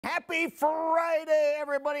Happy Friday,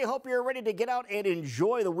 everybody. Hope you're ready to get out and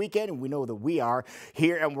enjoy the weekend. We know that we are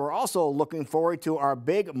here, and we're also looking forward to our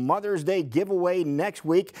big Mother's Day giveaway next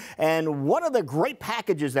week. And one of the great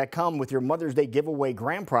packages that come with your Mother's Day giveaway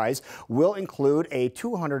grand prize will include a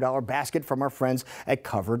 $200 basket from our friends at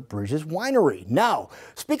Covered Bridges Winery. Now,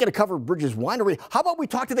 speaking of Covered Bridges Winery, how about we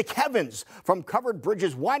talk to the Kevins from Covered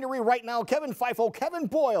Bridges Winery right now? Kevin Fifo, Kevin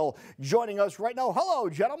Boyle joining us right now. Hello,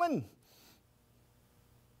 gentlemen.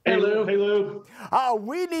 Hey, Lou. Hey, Lou.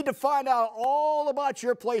 We need to find out all about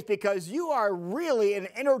your place because you are really an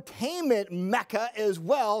entertainment mecca as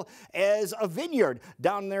well as a vineyard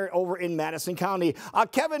down there over in Madison County.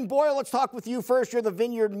 Kevin Boyle, let's talk with you first. You're the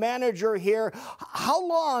vineyard manager here. How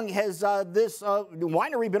long has this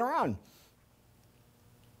winery been around?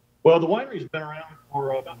 Well, the winery's been around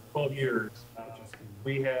for about 12 years.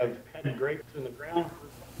 We have had grapes in the ground for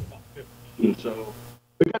about 15, so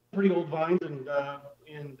we've got pretty old vines, and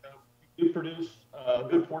we do produce a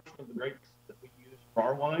good portion of the grapes that we use for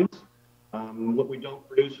our wines. What we don't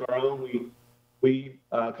produce our own, we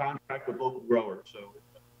contract with local growers. So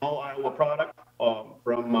it's all Iowa product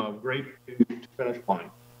from grape to finished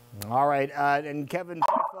wine. All right, and Kevin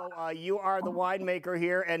Fifo, you are the winemaker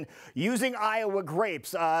here, and using Iowa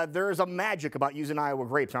grapes, there's a magic about using Iowa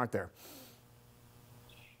grapes, aren't there?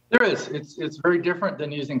 There is. It's very different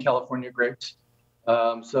than using California grapes.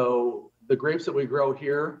 So the grapes that we grow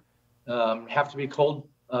here have to be cold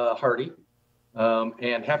hardy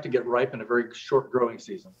and have to get ripe in a very short growing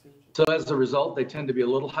season. So as a result, they tend to be a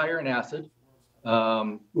little higher in acid,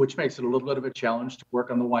 which makes it a little bit of a challenge to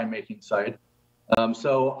work on the winemaking side.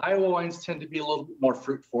 So Iowa wines tend to be a little bit more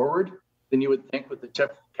fruit forward than you would think with the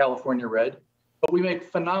typical California red, but we make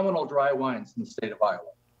phenomenal dry wines in the state of Iowa.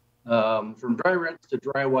 From dry reds to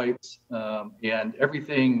dry whites, and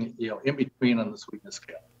everything in between on the sweetness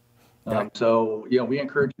scale. So we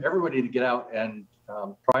encourage everybody to get out and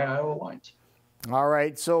try Iowa wines. All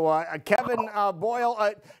right, so Kevin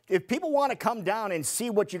Boyle, if people want to come down and see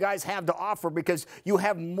what you guys have to offer, because you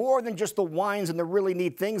have more than just the wines and the really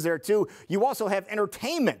neat things there too, you also have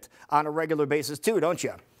entertainment on a regular basis too, don't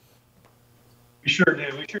you? We sure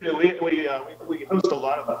do. We sure do. We host a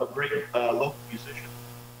lot of great local musicians.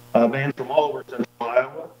 Bands from all over Central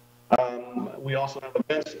Iowa. We also have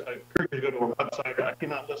events. I encourage you to go to our website. I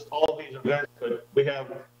cannot list all of these events, but we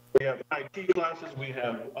have IT classes, we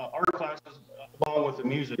have art classes, along with the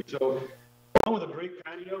music. So, along with a great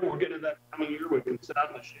patio, we're getting to that time of year where we can sit out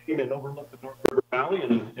in the shade and overlook the North River Valley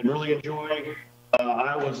and really enjoy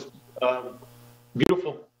Iowa's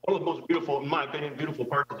beautiful, one of the most beautiful, in my opinion, beautiful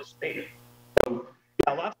parts of the state. So,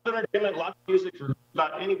 yeah, lots of entertainment, lots of music for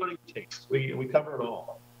about anybody's taste. We cover it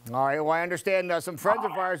all. All right, well, I understand some friends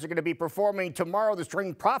of ours are going to be performing tomorrow, the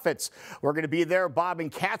String Prophets. We're going to be there, Bob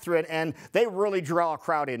and Catherine, and they really draw a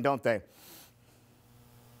crowd in, don't they?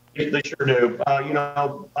 They sure do.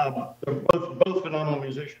 They're both phenomenal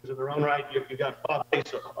musicians in their own right. You got Bob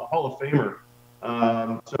Bass, a Hall of Famer.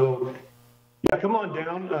 So, yeah, come on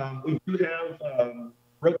down. We do have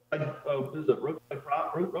roadside tacos is a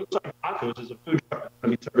food truck that's going to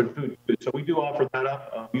be serving food. So we do offer that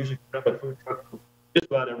up, music up, a food truck. Just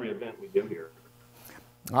about every event we do here.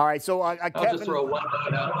 All right, so Kevin, I'll just throw one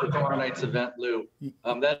note out for tomorrow night's event, Lou.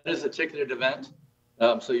 That is a ticketed event,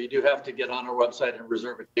 so you do have to get on our website and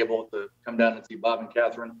reserve a table to come down and see Bob and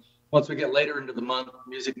Catherine. Once we get later into the month,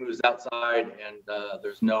 music moves outside, and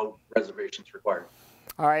there's no reservations required.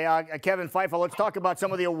 All right, Kevin Fifo, let's talk about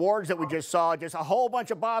some of the awards that we just saw. Just a whole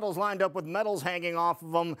bunch of bottles lined up with medals hanging off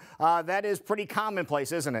of them. That is pretty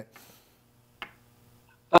commonplace, isn't it?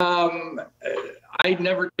 I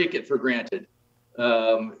never take it for granted.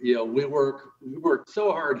 We work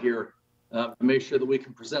so hard here to make sure that we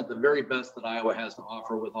can present the very best that Iowa has to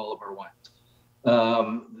offer with all of our wines.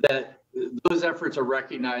 That those efforts are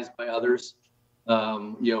recognized by others.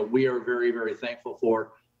 We are very, very thankful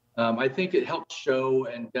for. I think it helps show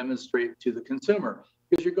and demonstrate to the consumer,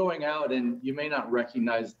 because you're going out and you may not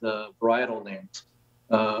recognize the varietal names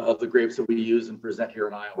of the grapes that we use and present here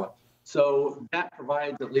in Iowa. So that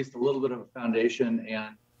provides at least a little bit of a foundation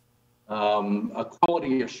and a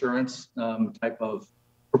quality assurance type of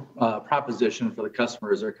proposition for the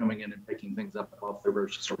customers that are coming in and picking things up off their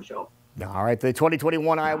grocery store shelf. All right, the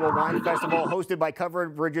 2021 Iowa Wine Festival hosted by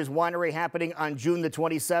Covered Bridges Winery happening on June the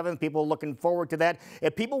 27th. People looking forward to that.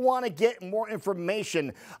 If people want to get more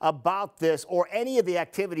information about this or any of the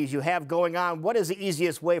activities you have going on, what is the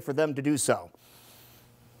easiest way for them to do so?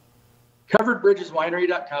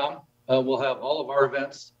 CoveredBridgesWinery.com. We'll have all of our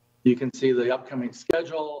events. You can see the upcoming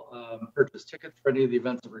schedule, purchase tickets for any of the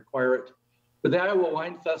events that require it. For the Iowa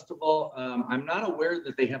Wine Festival, I'm not aware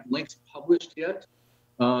that they have links published yet.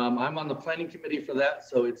 I'm on the planning committee for that,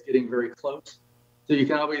 so it's getting very close. So you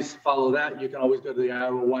can always follow that. You can always go to the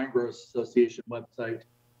Iowa Wine Growers Association website,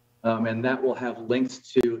 and that will have links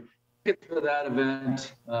to tickets for that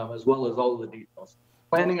event, as well as all of the details.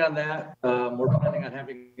 Planning on that, we're planning on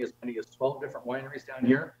having as many as 12 different wineries down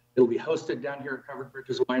here. It'll be hosted down here at Covered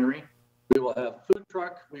Bridges Winery. We will have food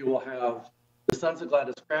truck. We will have the Sons of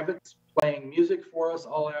Gladys Kravitz playing music for us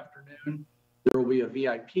all afternoon. There will be a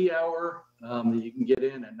VIP hour that you can get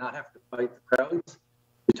in and not have to fight the crowds.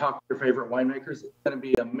 We talk to your favorite winemakers. It's going to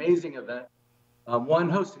be an amazing event.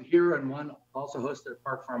 One hosted here and one also hosted at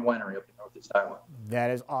Park Farm Winery up in Northeast Iowa.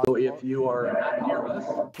 That is awesome. So if you are not near us,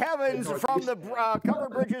 Kevin's from the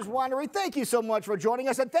Covered Bridges Winery. Thank you so much for joining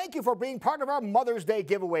us, and thank you for being part of our Mother's Day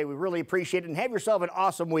giveaway. We really appreciate it, and have yourself an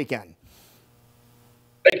awesome weekend.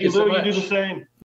 Thank you, Lou. You do the same.